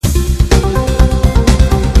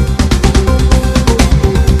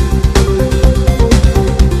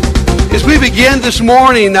begin this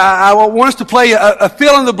morning, I want us to play a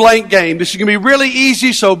fill-in-the-blank game. This is going to be really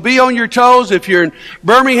easy, so be on your toes. If you're in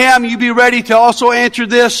Birmingham, you be ready to also answer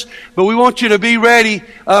this, but we want you to be ready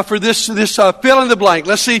for this fill-in-the-blank.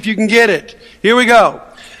 Let's see if you can get it. Here we go.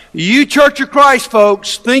 You Church of Christ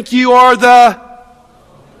folks think you are the...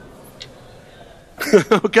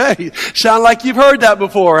 Okay, sound like you've heard that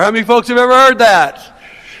before. How many folks have ever heard that?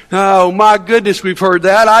 Oh, my goodness, we've heard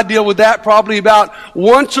that. I deal with that probably about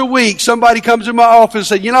once a week. Somebody comes in my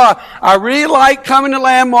office and says, I really like coming to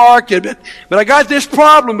Landmark, but I got this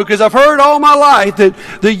problem because I've heard all my life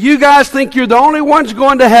that you guys think you're the only ones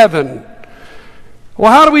going to heaven.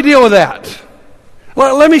 Well, how do we deal with that?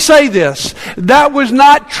 Well, let me say this. That was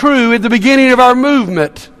not true at the beginning of our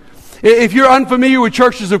movement. If you're unfamiliar with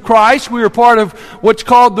Churches of Christ, we were part of what's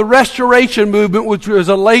called the Restoration Movement, which was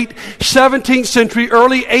a late 17th century,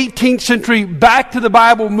 early 18th century, back to the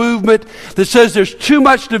Bible movement that says there's too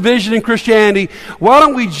much division in Christianity. Why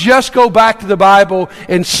don't we just go back to the Bible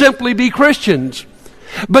and simply be Christians?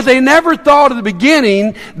 But they never thought at the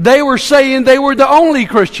beginning they were saying they were the only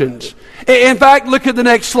Christians. In fact, look at the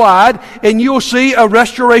next slide, and you'll see a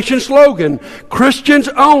restoration slogan. Christians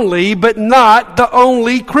only, but not the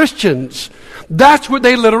only Christians. That's what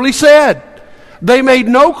they literally said. They made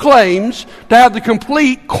no claims to have the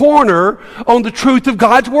complete corner on the truth of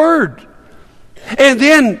God's Word. And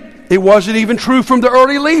then, it wasn't even true from the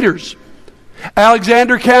early leaders.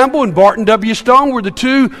 Alexander Campbell and Barton W. Stone were the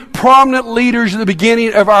two prominent leaders at the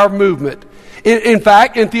beginning of our movement. In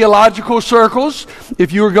fact, in theological circles,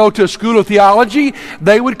 if you were to go to a school of theology,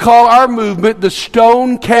 they would call our movement the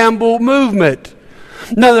Stone-Campbell movement.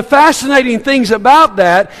 Now, the fascinating things about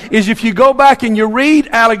that is if you go back and you read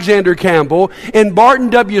Alexander Campbell and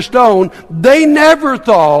Barton W. Stone, they never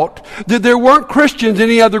thought that there weren't Christians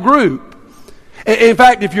in any other group. In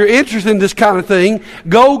fact, if you're interested in this kind of thing,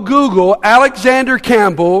 go Google Alexander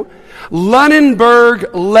Campbell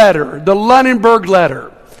Lunenburg letter, the Lunenburg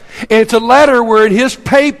letter. And it's a letter where in his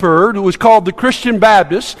paper, that was called the Christian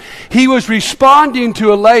Baptist, he was responding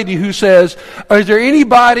to a lady who says, is there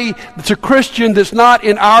anybody that's a Christian that's not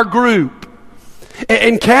in our group?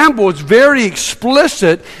 And Campbell is very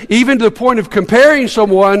explicit, even to the point of comparing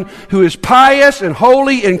someone who is pious and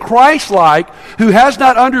holy and Christ-like, who has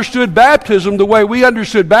not understood baptism the way we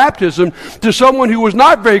understood baptism, to someone who was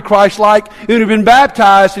not very Christ-like and had been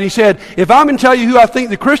baptized. And he said, if I'm going to tell you who I think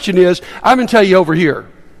the Christian is, I'm going to tell you over here.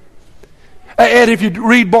 And if you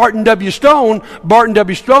read Barton W.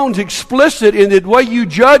 Stone's explicit in the way you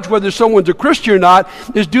judge whether someone's a Christian or not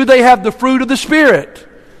is, do they have the fruit of the Spirit?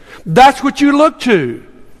 That's what you look to.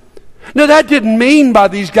 Now, that didn't mean by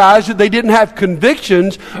these guys that they didn't have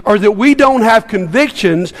convictions or that we don't have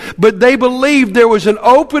convictions, but they believed there was an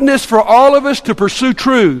openness for all of us to pursue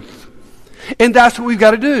truth. And that's what we've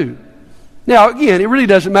got to do. Now, again, it really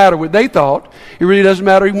doesn't matter what they thought. It really doesn't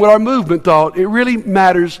matter even what our movement thought. It really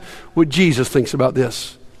matters what Jesus thinks about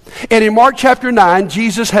this. And in Mark chapter 9,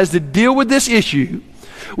 Jesus has to deal with this issue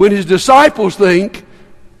when his disciples think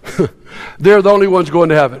they're the only ones going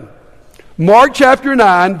to heaven. Mark chapter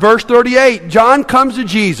 9, verse 38, John comes to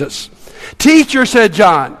Jesus. Teacher, said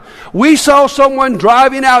John, we saw someone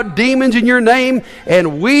driving out demons in your name,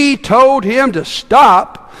 and we told him to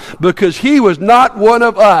stop because he was not one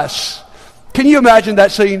of us. Can you imagine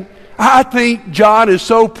that scene? I think John is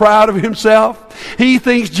so proud of himself. He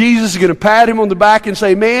thinks Jesus is going to pat him on the back and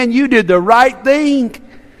say, man, you did the right thing.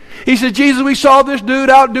 He said, Jesus, we saw this dude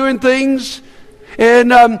out doing things.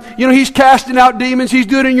 And, he's casting out demons. He's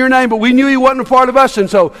doing it in your name, but we knew he wasn't a part of us. And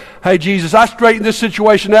so, hey, Jesus, I straightened this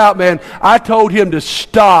situation out, man. I told him to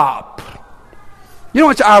stop. You know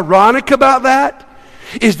what's ironic about that?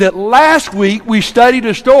 Is that last week we studied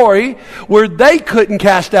a story where they couldn't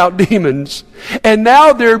cast out demons. And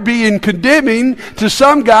now they're being condemning to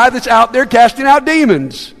some guy that's out there casting out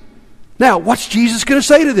demons. Now, what's Jesus going to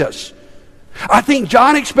say to this? I think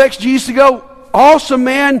John expects Jesus to go, awesome,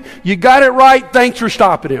 man, you got it right, thanks for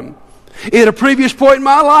stopping him. At a previous point in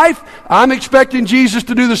my life, I'm expecting Jesus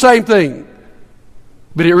to do the same thing.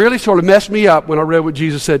 But it really sort of messed me up when I read what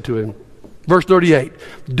Jesus said to him. Verse 38,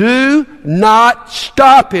 do not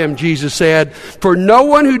stop him, Jesus said, for no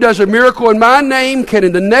one who does a miracle in my name can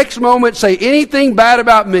in the next moment say anything bad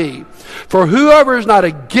about me. For whoever is not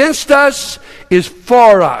against us is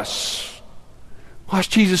for us. What's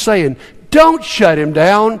Jesus saying? Don't shut him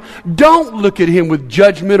down. Don't look at him with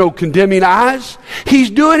judgmental, condemning eyes. He's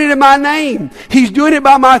doing it in my name. He's doing it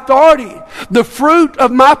by my authority. The fruit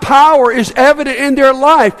of my power is evident in their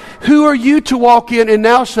life. Who are you to walk in and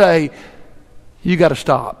now say, you got to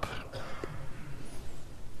stop?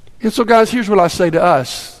 And so, guys, here's what I say to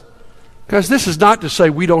us. Because this is not to say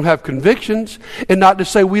we don't have convictions and not to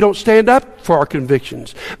say we don't stand up for our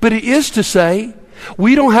convictions. But it is to say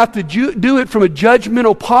we don't have to do it from a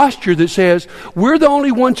judgmental posture that says we're the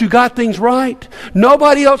only ones who got things right.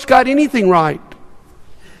 Nobody else got anything right.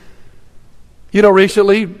 You know,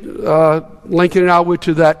 recently, Lincoln and I went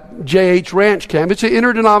to that J.H. Ranch camp. It's an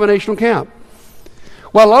interdenominational camp.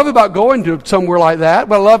 What I love about going to somewhere like that,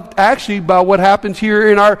 what I love actually about what happens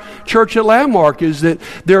here in our church at Landmark is that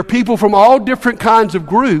there are people from all different kinds of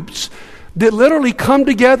groups that literally come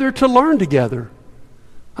together to learn together.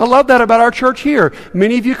 I love that about our church here.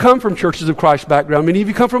 Many of you come from Churches of Christ background. Many of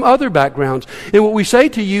you come from other backgrounds. And what we say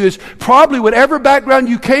to you is probably whatever background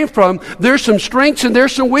you came from, there's some strengths and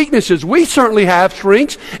there's some weaknesses. We certainly have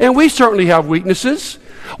strengths and we certainly have weaknesses.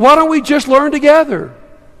 Why don't we just learn together?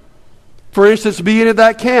 For instance, being at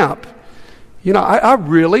that camp. You know, I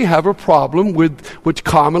really have a problem with what's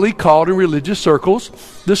commonly called in religious circles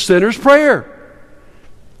the sinner's prayer.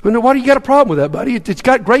 Why do you got a problem with that, buddy? It's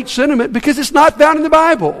got great sentiment because it's not found in the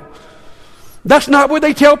Bible. That's not what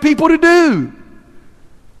they tell people to do.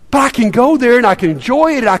 But I can go there and I can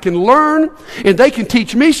enjoy it and I can learn and they can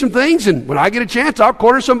teach me some things, and when I get a chance, I'll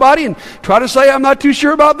corner somebody and try to say I'm not too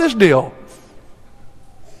sure about this deal.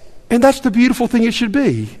 And that's the beautiful thing it should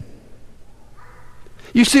be.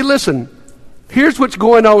 You see, listen, here's what's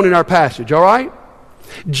going on in our passage, all right?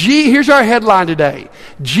 Here's our headline today.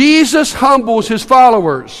 Jesus humbles his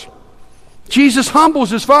followers. Jesus humbles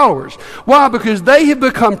his followers. Why? Because they have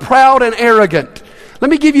become proud and arrogant.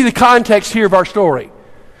 Let me give you the context here of our story.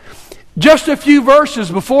 Just a few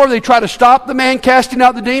verses before they try to stop the man casting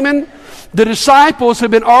out the demon, the disciples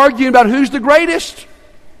have been arguing about who's the greatest.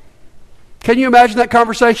 Can you imagine that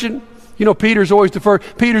conversation? You know, Peter's always the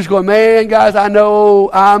first. Peter's going, man, guys, I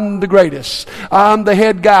know I'm the greatest. I'm the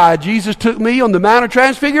head guy. Jesus took me on the Mount of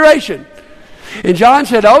Transfiguration. And John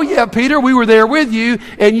said, oh, yeah, Peter, we were there with you,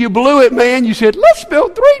 and you blew it, man. You said, let's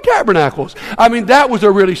build 3 tabernacles. I mean, that was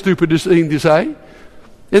a really stupid thing to say.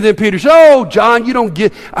 And then Peter said, oh, John, you don't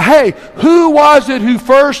get... Hey, who was it who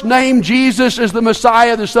first named Jesus as the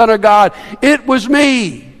Messiah, the Son of God? It was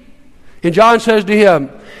me. And John says to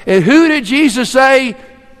him, and who did Jesus say...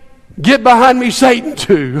 Get behind me, Satan,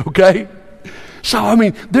 too, okay? So, I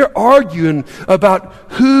mean, they're arguing about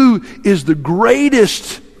who is the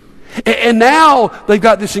greatest. And now they've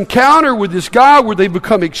got this encounter with this guy where they've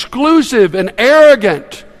become exclusive and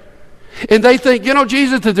arrogant. And they think, you know,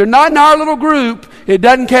 Jesus, if they're not in our little group, it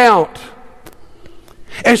doesn't count.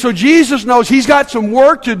 And so Jesus knows he's got some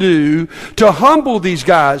work to do to humble these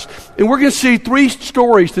guys. And we're going to see 3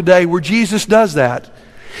 stories today where Jesus does that.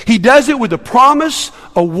 He does it with a promise,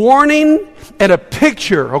 a warning, and a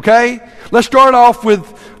picture, okay? Let's start off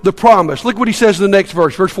with the promise. Look what he says in the next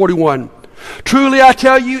verse, verse 41. Truly I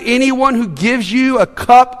tell you, anyone who gives you a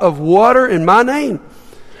cup of water in my name,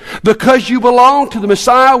 because you belong to the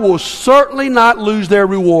Messiah, will certainly not lose their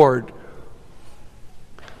reward.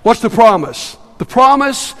 What's the promise? The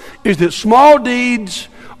promise is that small deeds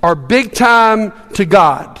are big time to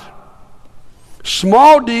God.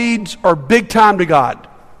 Small deeds are big time to God.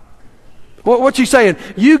 What's he saying?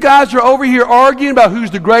 You guys are over here arguing about who's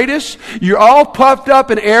the greatest. You're all puffed up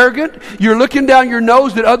and arrogant. You're looking down your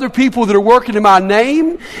nose at other people that are working in my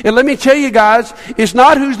name. And let me tell you guys, it's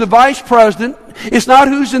not who's the vice president. It's not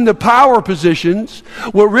who's in the power positions.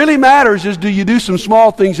 What really matters is, do you do some small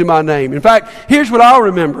things in my name? In fact, here's what I'll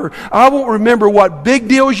remember. I won't remember what big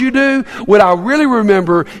deals you do. What I really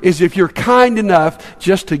remember is if you're kind enough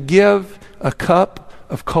just to give a cup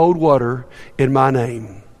of cold water in my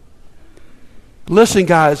name. Listen,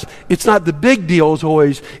 guys, it's not the big deals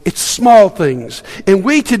always, it's small things. And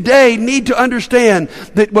we today need to understand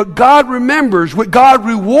that what God remembers, what God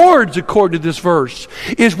rewards, according to this verse,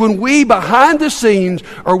 is when we, behind the scenes,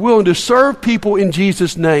 are willing to serve people in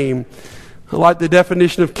Jesus' name. I like the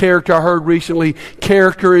definition of character I heard recently.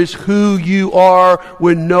 Character is who you are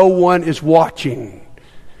when no one is watching.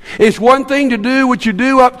 It's one thing to do what you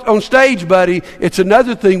do up on stage, buddy. It's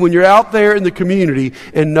another thing when you're out there in the community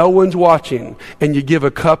and no one's watching and you give a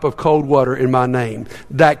cup of cold water in my name.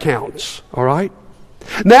 That counts, all right?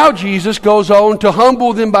 Now Jesus goes on to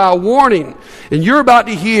humble them by a warning. And you're about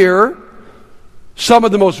to hear some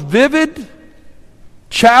of the most vivid,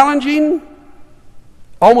 challenging,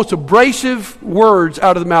 almost abrasive words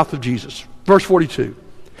out of the mouth of Jesus. Verse 42.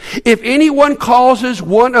 If anyone causes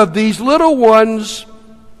one of these little ones,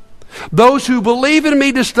 those who believe in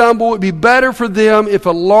me, to stumble, it would be better for them if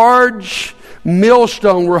a large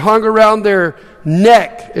millstone were hung around their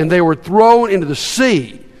neck and they were thrown into the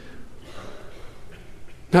sea.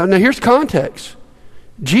 Now here's context.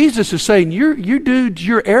 Jesus is saying,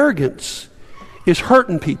 your arrogance is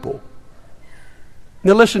hurting people.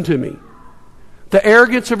 Now listen to me. The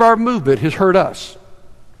arrogance of our movement has hurt us.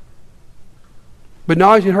 But not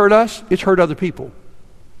only has it hurt us, it's hurt other people.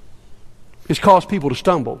 It's caused people to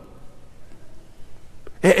stumble.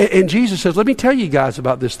 And Jesus says, let me tell you guys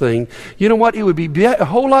about this thing. You know what? It would be a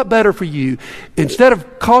whole lot better for you. Instead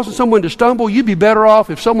of causing someone to stumble, you'd be better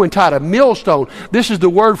off if someone tied a millstone. This is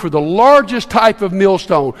the word for the largest type of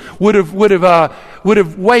millstone. Would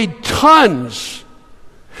have weighed tons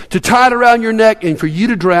to tie it around your neck and for you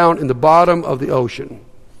to drown in the bottom of the ocean.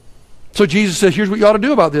 So Jesus says, here's what you ought to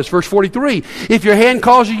do about this. Verse 43, if your hand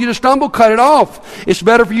causes you to stumble, cut it off. It's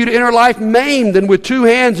better for you to enter life maimed than with two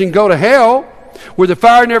hands and go to hell, where the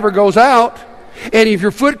fire never goes out. And if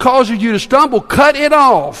your foot causes you to stumble, cut it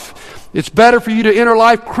off. It's better for you to enter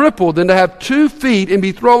life crippled than to have 2 feet and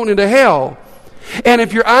be thrown into hell. And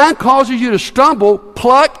if your eye causes you to stumble,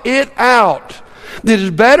 pluck it out. It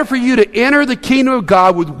is better for you to enter the kingdom of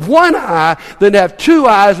God with 1 eye than to have 2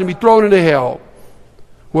 eyes and be thrown into hell,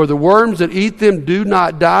 where the worms that eat them do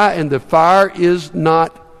not die and the fire is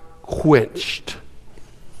not quenched.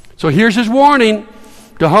 So here's his warning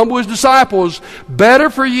to humble his disciples. Better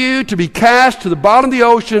for you to be cast to the bottom of the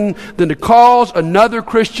ocean than to cause another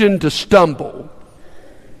Christian to stumble.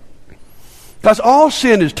 Guys, all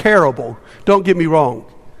sin is terrible. Don't get me wrong.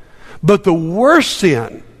 But the worst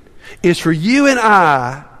sin is for you and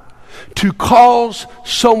I to cause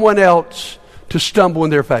someone else to stumble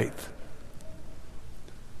in their faith.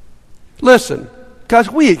 Listen, guys,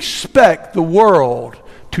 we expect the world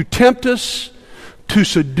to tempt us, to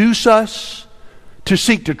seduce us, to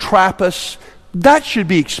seek to trap us. That should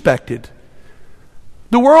be expected.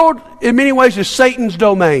 The world, in many ways, is Satan's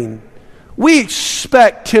domain. We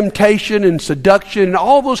expect temptation and seduction and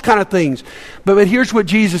all those kind of things. But here's what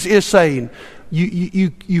Jesus is saying.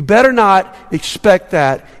 You better not expect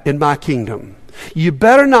that in my kingdom. You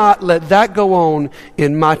better not let that go on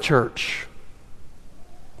in my church.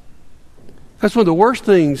 That's one of the worst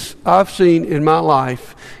things I've seen in my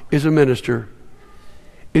life as a minister,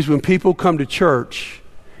 is when people come to church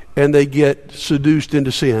and they get seduced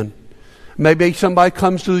into sin. Maybe somebody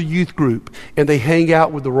comes to the youth group and they hang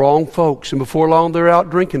out with the wrong folks, and before long they're out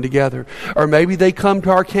drinking together. Or maybe they come to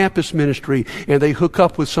our campus ministry and they hook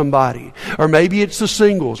up with somebody. Or maybe it's the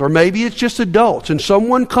singles. Or maybe it's just adults, and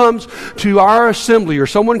someone comes to our assembly, or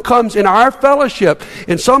someone comes in our fellowship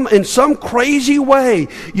in some crazy way.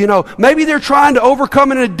 You know, maybe they're trying to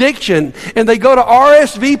overcome an addiction and they go to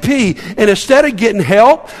RSVP, and instead of getting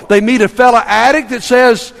help, they meet a fellow addict that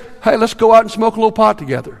says, hey, let's go out and smoke a little pot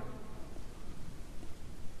together.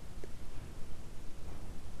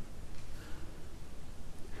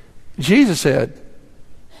 Jesus said,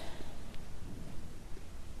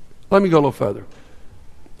 let me go a little further.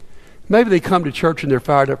 Maybe they come to church and they're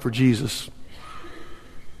fired up for Jesus,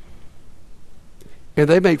 and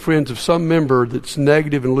they make friends of some member that's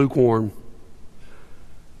negative and lukewarm,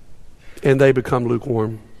 and they become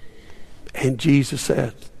lukewarm. And Jesus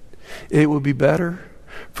said, it would be better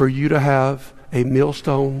for you to have a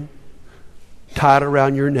millstone tied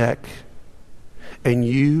around your neck and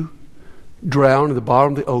you drown in the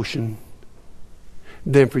bottom of the ocean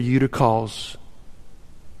than for you to cause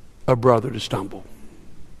a brother to stumble.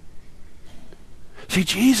 See,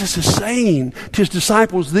 Jesus is saying to his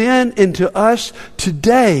disciples then and to us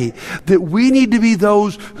today that we need to be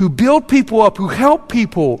those who build people up, who help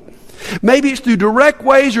people. Maybe it's through direct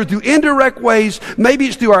ways or through indirect ways. Maybe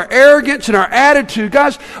it's through our arrogance and our attitude.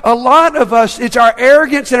 Guys, a lot of us, it's our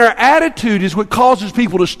arrogance and our attitude is what causes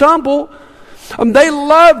people to stumble. They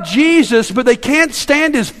love Jesus, but they can't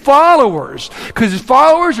stand his followers because his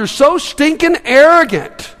followers are so stinking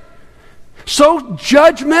arrogant, so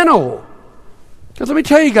judgmental. Because let me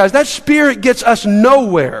tell you guys, that spirit gets us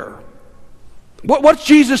nowhere. What's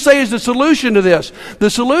Jesus say is the solution to this? The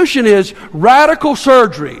solution is radical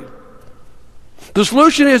surgery. The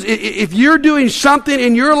solution is, if you're doing something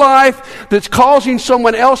in your life that's causing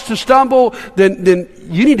someone else to stumble, then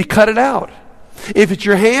you need to cut it out. If it's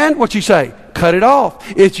your hand, what's he say? Cut it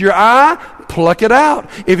off. If it's your eye, pluck it out.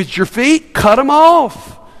 If it's your feet, cut them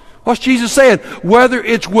off. What's Jesus saying? Whether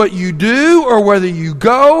it's what you do or whether you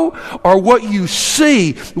go or what you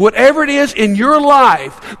see, whatever it is in your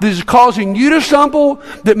life that is causing you to stumble,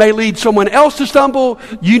 that may lead someone else to stumble,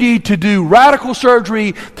 you need to do radical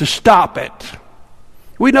surgery to stop it.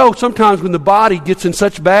 We know sometimes when the body gets in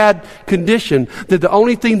such bad condition that the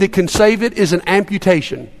only thing that can save it is an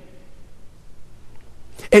amputation.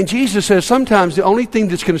 And Jesus says sometimes the only thing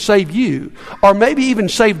that's going to save you, or maybe even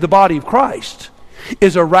save the body of Christ,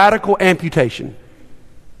 is a radical amputation.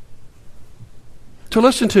 So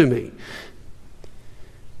listen to me.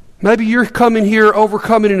 Maybe you're coming here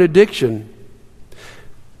overcoming an addiction.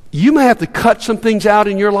 You may have to cut some things out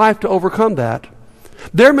in your life to overcome that.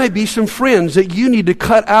 There may be some friends that you need to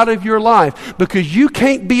cut out of your life because you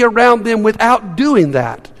can't be around them without doing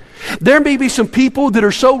that. There may be some people that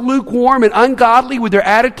are so lukewarm and ungodly with their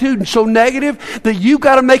attitude and so negative that you've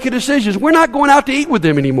got to make a decision. We're not going out to eat with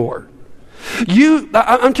them anymore.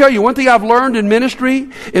 I'm telling you, one thing I've learned in ministry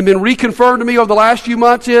and been reconfirmed to me over the last few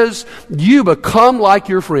months is you become like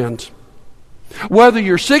your friends. Whether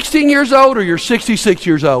you're 16 years old or you're 66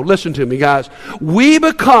 years old, listen to me, guys. We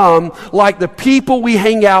become like the people we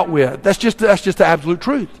hang out with. That's just the absolute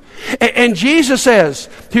truth. And Jesus says,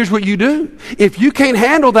 here's what you do. If you can't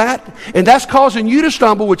handle that, and that's causing you to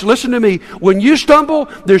stumble, which, listen to me, when you stumble,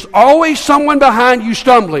 there's always someone behind you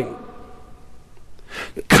stumbling.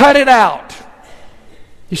 Cut it out.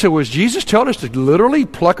 You say, well, is Jesus telling us to literally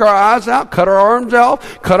pluck our eyes out, cut our arms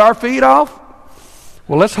off, cut our feet off?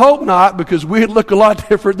 Well, let's hope not, because we'd look a lot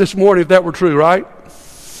different this morning if that were true, right?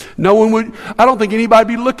 No one would. I don't think anybody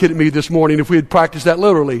would be looking at me this morning if we had practiced that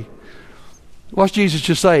literally. What's Jesus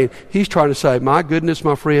just saying? He's trying to say, my goodness,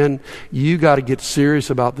 my friend, you got to get serious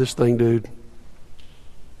about this thing, dude.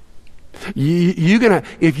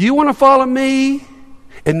 If you want to follow me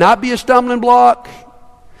and not be a stumbling block,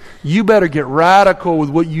 you better get radical with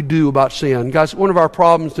what you do about sin. Guys, one of our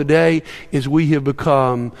problems today is we have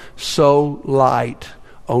become so light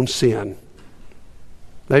on sin.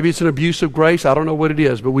 Maybe it's an abuse of grace. I don't know what it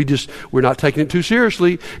is, but we're not taking it too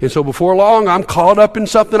seriously. And so before long, I'm caught up in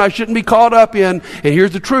something I shouldn't be caught up in. And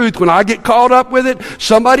here's the truth. When I get caught up with it,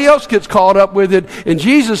 somebody else gets caught up with it. And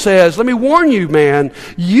Jesus says, let me warn you, man,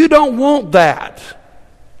 you don't want that.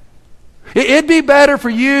 It'd be better for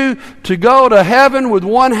you to go to heaven with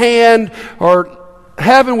one hand or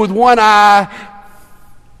heaven with one eye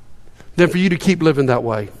than for you to keep living that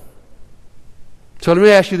way. So let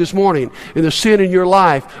me ask you this morning, in the sin in your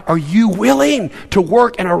life, are you willing to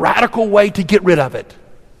work in a radical way to get rid of it?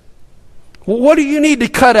 Well, what do you need to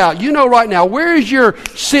cut out? You know right now, where is your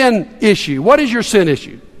sin issue? What is your sin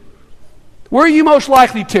issue? Where are you most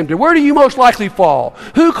likely tempted? Where do you most likely fall?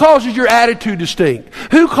 Who causes your attitude to stink?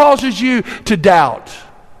 Who causes you to doubt?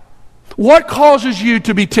 What causes you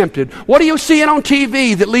to be tempted? What are you seeing on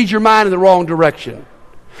TV that leads your mind in the wrong direction?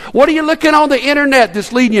 What are you looking on the internet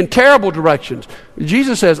that's leading you in terrible directions?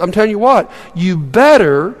 Jesus says, I'm telling you what, you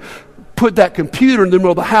better put that computer in the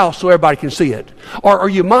middle of the house so everybody can see it. Or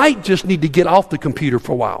you might just need to get off the computer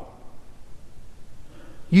for a while.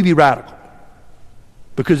 You be radical.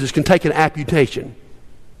 Because this can take an amputation.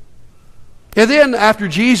 And then after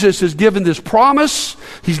Jesus has given this promise,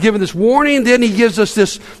 he's given this warning, then he gives us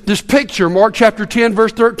this picture, Mark chapter 10,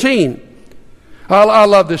 verse 13. I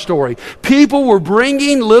love this story. People were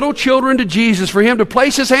bringing little children to Jesus for him to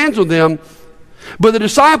place his hands on them, but the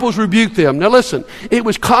disciples rebuked them. Now listen, it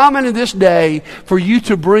was common in this day for you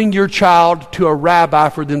to bring your child to a rabbi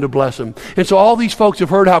for them to bless him. And so all these folks have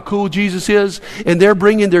heard how cool Jesus is, and they're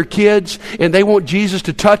bringing their kids, and they want Jesus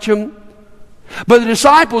to touch them. But the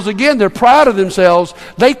disciples, again, they're proud of themselves.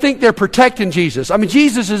 They think they're protecting Jesus. I mean,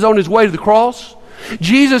 Jesus is on his way to the cross.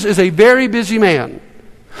 Jesus is a very busy man.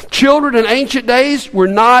 Children in ancient days were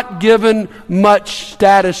not given much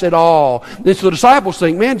status at all. And so the disciples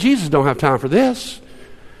think, man, Jesus don't have time for this.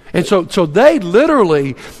 And so they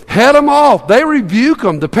literally head them off. They rebuke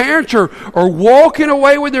them. The parents are walking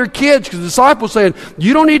away with their kids because the disciples saying,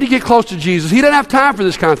 you don't need to get close to Jesus. He doesn't have time for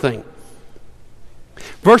this kind of thing.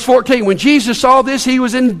 Verse 14, when Jesus saw this, he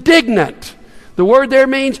was indignant. The word there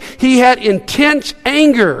means he had intense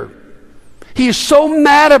anger. He is so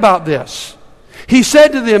mad about this. He said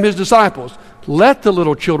to them, his disciples, let the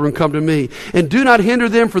little children come to me, and do not hinder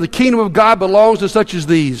them, for the kingdom of God belongs to such as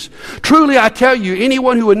these. Truly I tell you,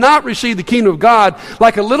 anyone who would not receive the kingdom of God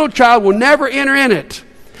like a little child will never enter in it.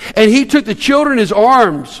 And he took the children in his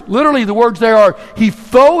arms. Literally the words there are, he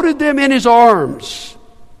folded them in his arms.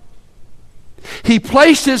 He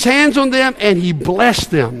placed his hands on them and he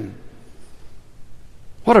blessed them.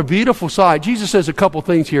 What a beautiful sight. Jesus says a couple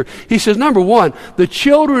things here. He says, number one, the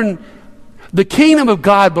kingdom of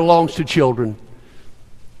God belongs to children.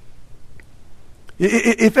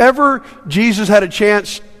 If ever Jesus had a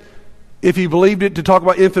chance, if he believed it, to talk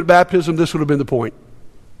about infant baptism, this would have been the point.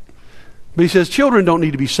 But he says children don't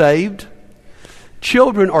need to be saved.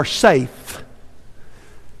 Children are safe.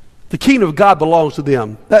 The kingdom of God belongs to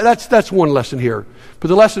them. That's one lesson here. But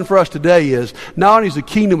the lesson for us today is not only does the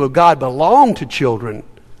kingdom of God belong to children,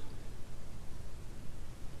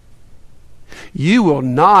 you will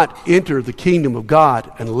not enter the kingdom of God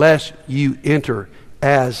unless you enter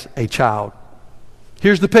as a child.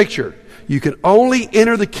 Here's the picture. You can only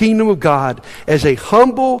enter the kingdom of God as a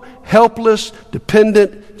humble, helpless,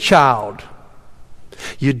 dependent child.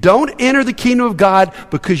 You don't enter the kingdom of God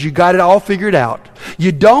because you got it all figured out.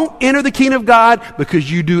 You don't enter the kingdom of God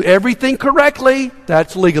because you do everything correctly.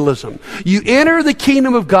 That's legalism. You enter the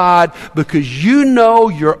kingdom of God because you know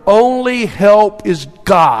your only help is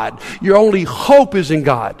God. Your only hope is in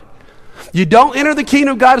God. You don't enter the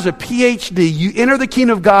kingdom of God as a PhD. You enter the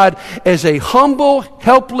kingdom of God as a humble,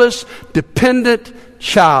 helpless, dependent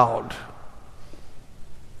child.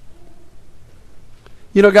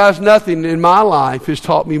 You know, guys, nothing in my life has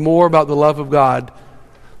taught me more about the love of God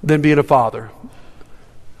than being a father.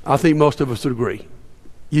 I think most of us would agree.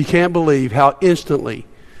 You can't believe how instantly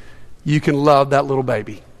you can love that little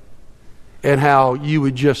baby and how you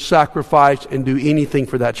would just sacrifice and do anything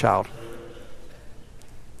for that child.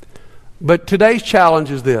 But today's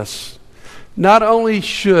challenge is this. Not only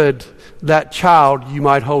should that child you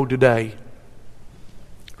might hold today,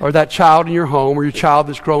 or that child in your home, or your child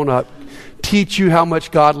that's grown up, teach you how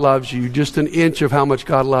much God loves you, just an inch of how much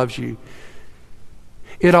God loves you.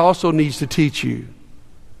 It also needs to teach you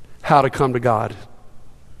how to come to God.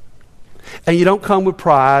 And you don't come with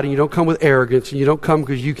pride, and you don't come with arrogance, and you don't come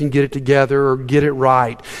because you can get it together or get it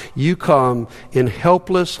right. You come in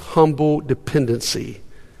helpless, humble dependency.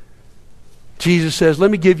 Jesus says,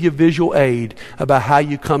 let me give you a visual aid about how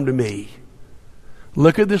you come to me.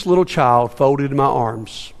 Look at this little child folded in my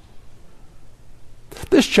arms.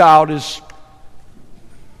 This child is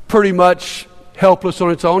pretty much helpless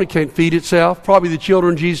on its own. It can't feed itself. Probably the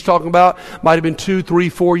children Jesus is talking about might have been 2, 3,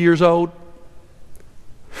 4 years old.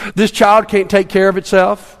 This child can't take care of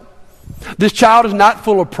itself. This child is not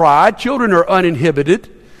full of pride. Children are uninhibited.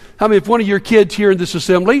 I mean, if one of your kids here in this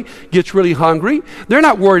assembly gets really hungry, they're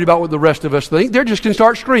not worried about what the rest of us think. They're just going to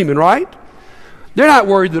start screaming, right? They're not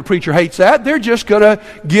worried that the preacher hates that. They're just going to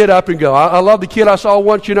get up and go. I love the kid I saw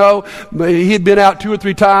once, you know. He had been out 2 or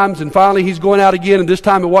 3 times, and finally he's going out again, and this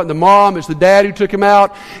time it wasn't the mom, it's the dad who took him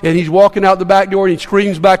out, and he's walking out the back door, and he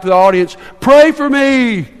screams back to the audience, "Pray for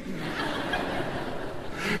me!"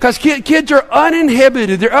 Because kids are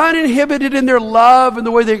uninhibited. They're uninhibited in their love and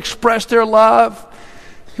the way they express their love.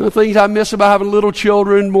 The things I miss about having little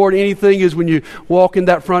children more than anything is when you walk in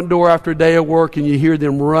that front door after a day of work and you hear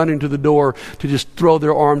them running to the door to just throw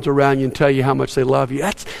their arms around you and tell you how much they love you.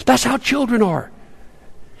 That's how children are.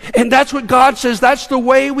 And that's what God says. That's the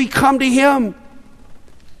way we come to Him.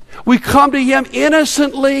 We come to Him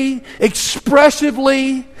innocently,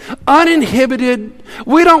 expressively, uninhibited.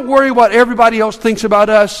 We don't worry what everybody else thinks about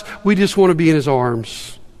us. We just want to be in His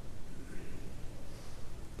arms.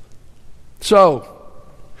 So,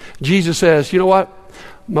 Jesus says, you know what?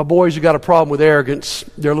 My boys have got a problem with arrogance.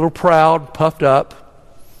 They're a little proud, puffed up.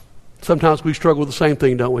 Sometimes we struggle with the same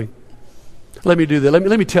thing, don't we? Let me do that.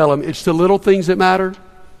 Let me tell them it's the little things that matter.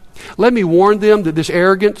 Let me warn them that this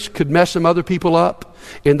arrogance could mess some other people up,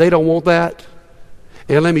 and they don't want that.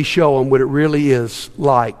 And let me show them what it really is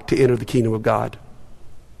like to enter the kingdom of God.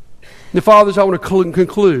 Now, fathers, I want to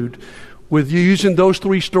conclude with you using those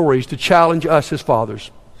 3 stories to challenge us as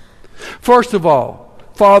fathers. First of all,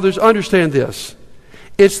 fathers, understand this.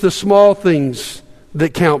 It's the small things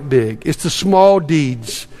that count big. It's the small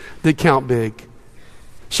deeds that count big.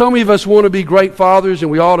 So many of us want to be great fathers,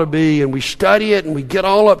 and we ought to be, and we study it, and we get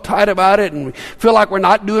all uptight about it, and we feel like we're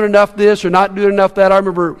not doing enough this or not doing enough that. I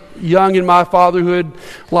remember young in my fatherhood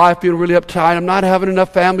life being really uptight. I'm not having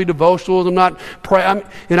enough family devotionals. I'm not praying.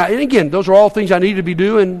 And again, those are all things I need to be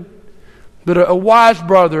doing. But a wise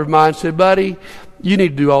brother of mine said, buddy, you need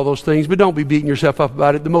to do all those things, but don't be beating yourself up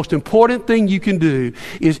about it. The most important thing you can do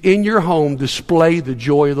is in your home display the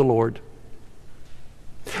joy of the Lord.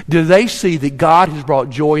 Do they see that God has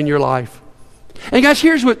brought joy in your life? And guys,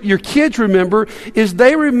 here's what your kids remember, is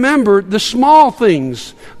they remember the small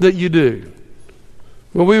things that you do.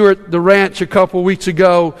 When we were at the ranch a couple weeks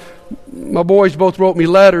ago, my boys both wrote me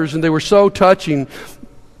letters, and they were so touching.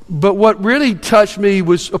 But what really touched me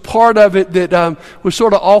was a part of it that was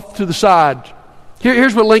sort of off to the side.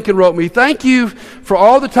 Here's what Lincoln wrote me. Thank you for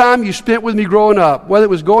all the time you spent with me growing up, whether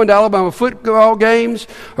it was going to Alabama football games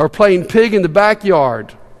or playing pig in the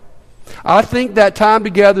backyard. I think that time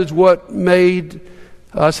together is what made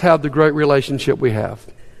us have the great relationship we have.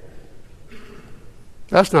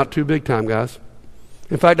 That's not too big time, guys.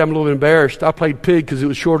 In fact, I'm a little bit embarrassed. I played pig because it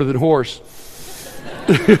was shorter than horse.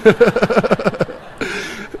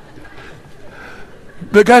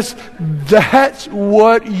 Because that's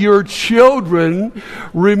what your children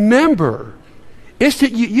remember. It's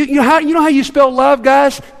that you know how you spell love,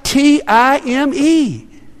 guys? T-I-M-E.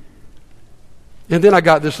 And then I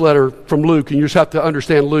got this letter from Luke, and you just have to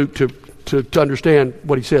understand Luke to understand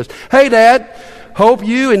what he says. Hey, Dad, hope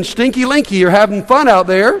you and Stinky Linky are having fun out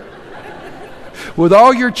there. with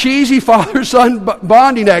all your cheesy father-son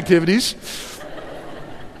bonding activities.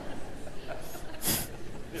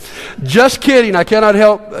 Just kidding. I cannot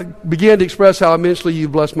help begin to express how immensely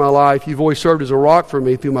you've blessed my life. You've always served as a rock for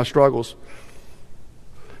me through my struggles.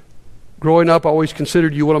 Growing up, I always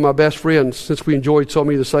considered you one of my best friends since we enjoyed so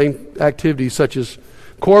many of the same activities such as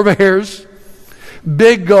Corvairs,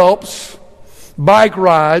 big gulps, bike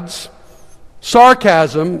rides,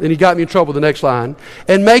 sarcasm, and he got me in trouble with the next line,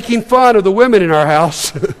 and making fun of the women in our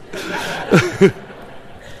house.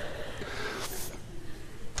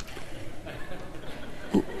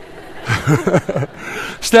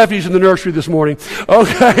 Stephanie's in the nursery this morning.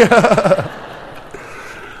 Okay.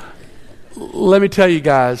 Let me tell you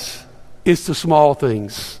guys, it's the small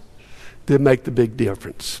things that make the big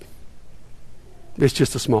difference. It's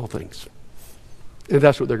just the small things. And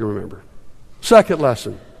that's what they're going to remember. Second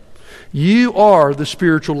lesson. You are the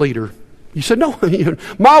spiritual leader. You said, no,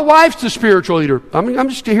 my wife's the spiritual leader. I'm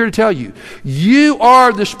just here to tell you. You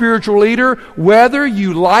are the spiritual leader whether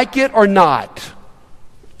you like it or not.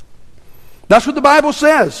 That's what the Bible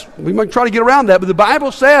says. We might try to get around that, but the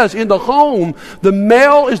Bible says in the home, the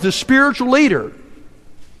male is the spiritual leader.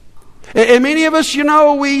 And many of us,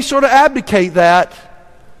 we sort of abdicate that.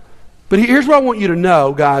 But here's what I want you to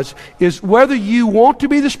know, guys, is whether you want to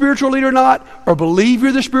be the spiritual leader or not, or believe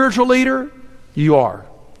you're the spiritual leader, you are.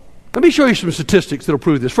 Let me show you some statistics that will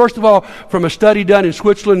prove this. First of all, from a study done in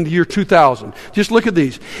Switzerland in the year 2000. Just look at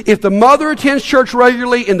these. If the mother attends church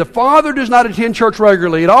regularly and the father does not attend church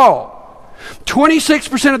regularly at all,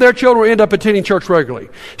 26% of their children will end up attending church regularly.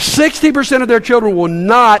 60% of their children will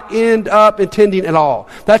not end up attending at all.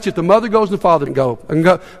 That's if the mother goes and the father doesn't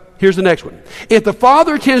go. Here's the next one. If the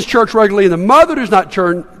father attends church regularly and the mother does not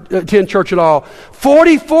attend church at all,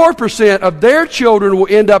 44% of their children will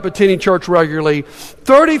end up attending church regularly.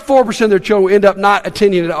 34% of their children will end up not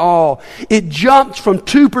attending at all. It jumps from 2%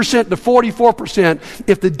 to 44%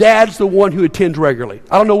 if the dad's the one who attends regularly.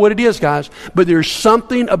 I don't know what it is, guys, but there's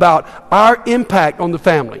something about our impact on the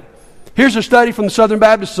family. Here's a study from the Southern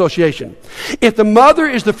Baptist Association. If the mother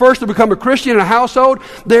is the first to become a Christian in a household,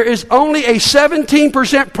 there is only a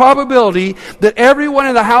 17% probability that everyone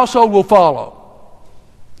in the household will follow.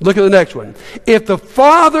 Look at the next one. If the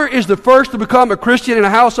father is the first to become a Christian in a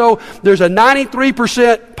household, there's a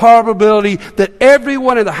 93% probability that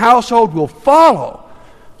everyone in the household will follow.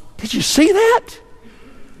 Did you see that?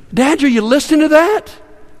 Dad, are you listening to that?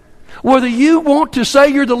 Whether you want to say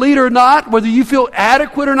you're the leader or not, whether you feel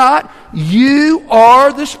adequate or not, you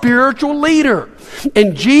are the spiritual leader.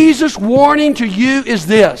 And Jesus' warning to you is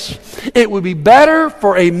this. It would be better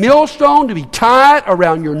for a millstone to be tied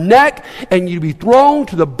around your neck and you to be thrown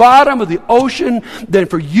to the bottom of the ocean than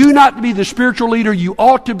for you not to be the spiritual leader you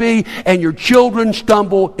ought to be and your children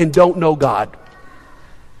stumble and don't know God.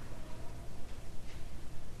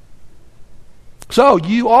 So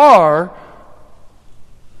you are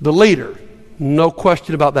the leader. No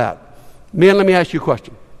question about that. Men, let me ask you a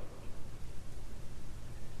question.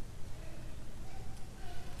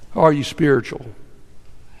 Are you spiritual?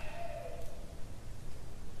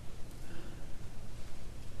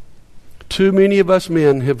 Too many of us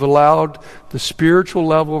men have allowed the spiritual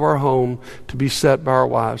level of our home to be set by our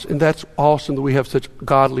wives. And that's awesome that we have such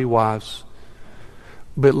godly wives.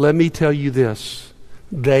 But let me tell you this.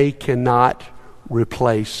 They cannot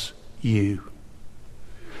replace you.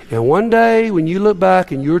 And one day when you look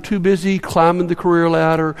back and you're too busy climbing the career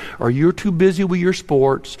ladder, or you're too busy with your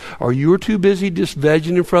sports, or you're too busy just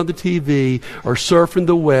vegging in front of the TV or surfing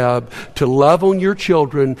the web to love on your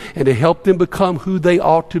children and to help them become who they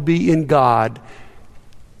ought to be in God,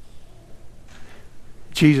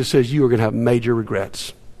 Jesus says you are going to have major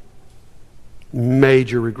regrets.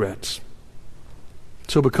 Major regrets.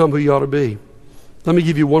 So become who you ought to be. Let me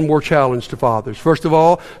give you one more challenge to fathers. First of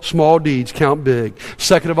all, small deeds count big.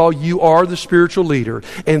 Second of all, you are the spiritual leader.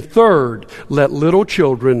 And third, let little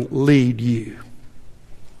children lead you.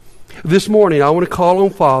 This morning, I want to call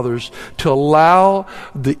on fathers to allow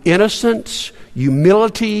the innocence,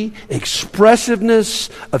 humility,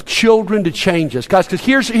 expressiveness of children to change us. Guys,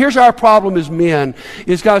 because here's our problem as men,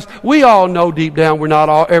 is guys, we all know deep down we're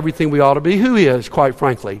not everything we ought to be. Who is, quite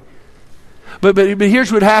frankly? But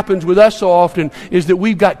here's what happens with us so often is that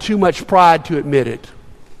we've got too much pride to admit it.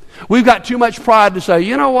 We've got too much pride to say,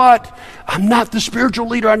 you know what? I'm not the spiritual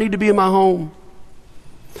leader I need to be in my home.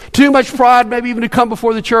 Too much pride maybe even to come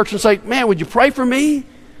before the church and say, man, would you pray for me?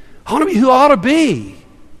 I want to be who I ought to be.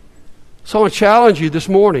 So I want to challenge you this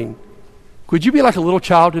morning. Could you be like a little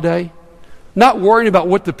child today? Not worrying about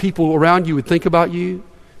what the people around you would think about you.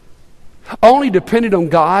 Only dependent on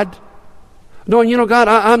God. Knowing, God,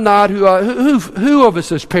 I'm not who of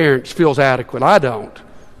us as parents feels adequate? I don't.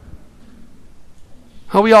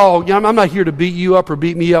 I'm not here to beat you up or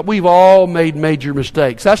beat me up. We've all made major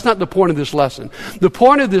mistakes. That's not the point of this lesson. The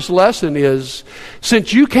point of this lesson is,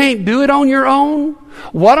 since you can't do it on your own,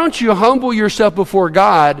 why don't you humble yourself before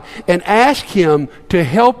God and ask Him to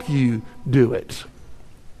help you do it?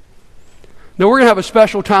 Now, we're going to have a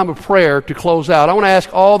special time of prayer to close out. I want to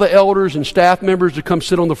ask all the elders and staff members to come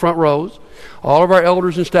sit on the front rows. All of our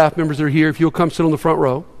elders and staff members that are here, if you'll come sit on the front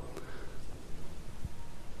row.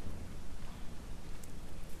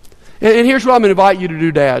 And here's what I'm going to invite you to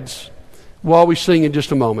do, dads, while we sing in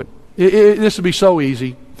just a moment. This will be so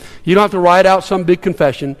easy. You don't have to write out some big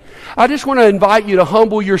confession. I just want to invite you to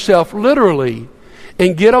humble yourself literally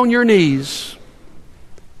and get on your knees.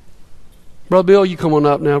 Brother Bill, you come on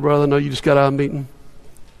up now, brother. I know you just got out of a meeting.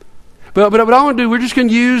 But what I want to do, we're just going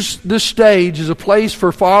to use this stage as a place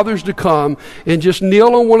for fathers to come and just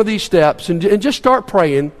kneel on one of these steps and just start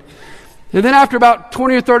praying. And then after about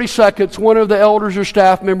 20 or 30 seconds, one of the elders or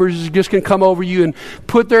staff members is just going to come over you and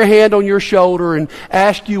put their hand on your shoulder and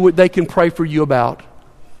ask you what they can pray for you about.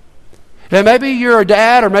 And maybe you're a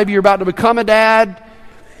dad, or maybe you're about to become a dad,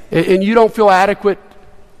 and you don't feel adequate.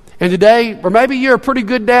 And today, or maybe you're a pretty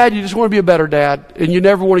good dad, you just want to be a better dad, and you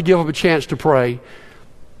never want to give up a chance to pray.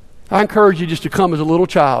 I encourage you just to come as a little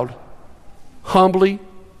child, humbly.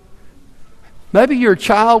 Maybe you're a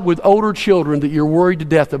child with older children that you're worried to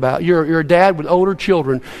death about. You're a dad with older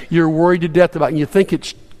children you're worried to death about, and you think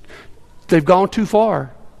they've gone too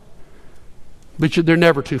far. But they're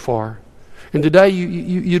never too far. And today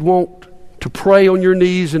you'd want to pray on your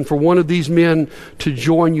knees and for one of these men to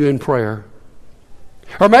join you in prayer.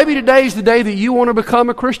 Or maybe today's the day that you want to become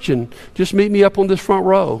a Christian. Just meet me up on this front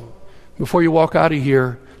row before you walk out of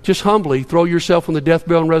here. Just humbly throw yourself on the death,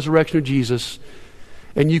 burial, and resurrection of Jesus,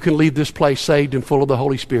 and you can leave this place saved and full of the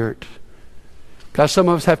Holy Spirit. Because some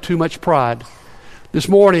of us have too much pride. This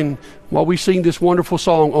morning, while we sing this wonderful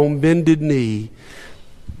song, On Bended Knee,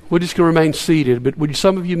 we're just going to remain seated. But would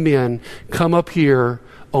some of you men come up here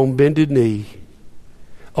on bended knee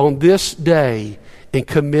on this day and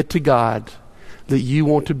commit to God that you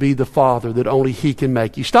want to be the father that only He can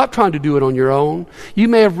make you. Stop trying to do it on your own. You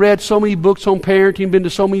may have read so many books on parenting, been to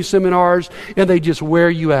so many seminars, and they just wear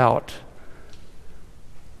you out.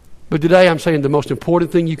 But today I'm saying the most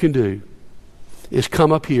important thing you can do is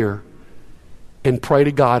come up here and pray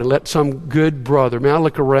to God and let some good brother. Man, I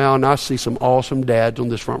look around and I see some awesome dads on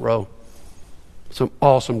this front row. Some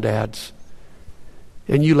awesome dads.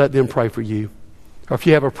 And you let them pray for you. Or if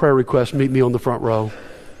you have a prayer request, meet me on the front row.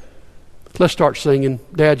 Let's start singing.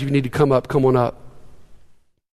 Dads, if you need to come up, come on up.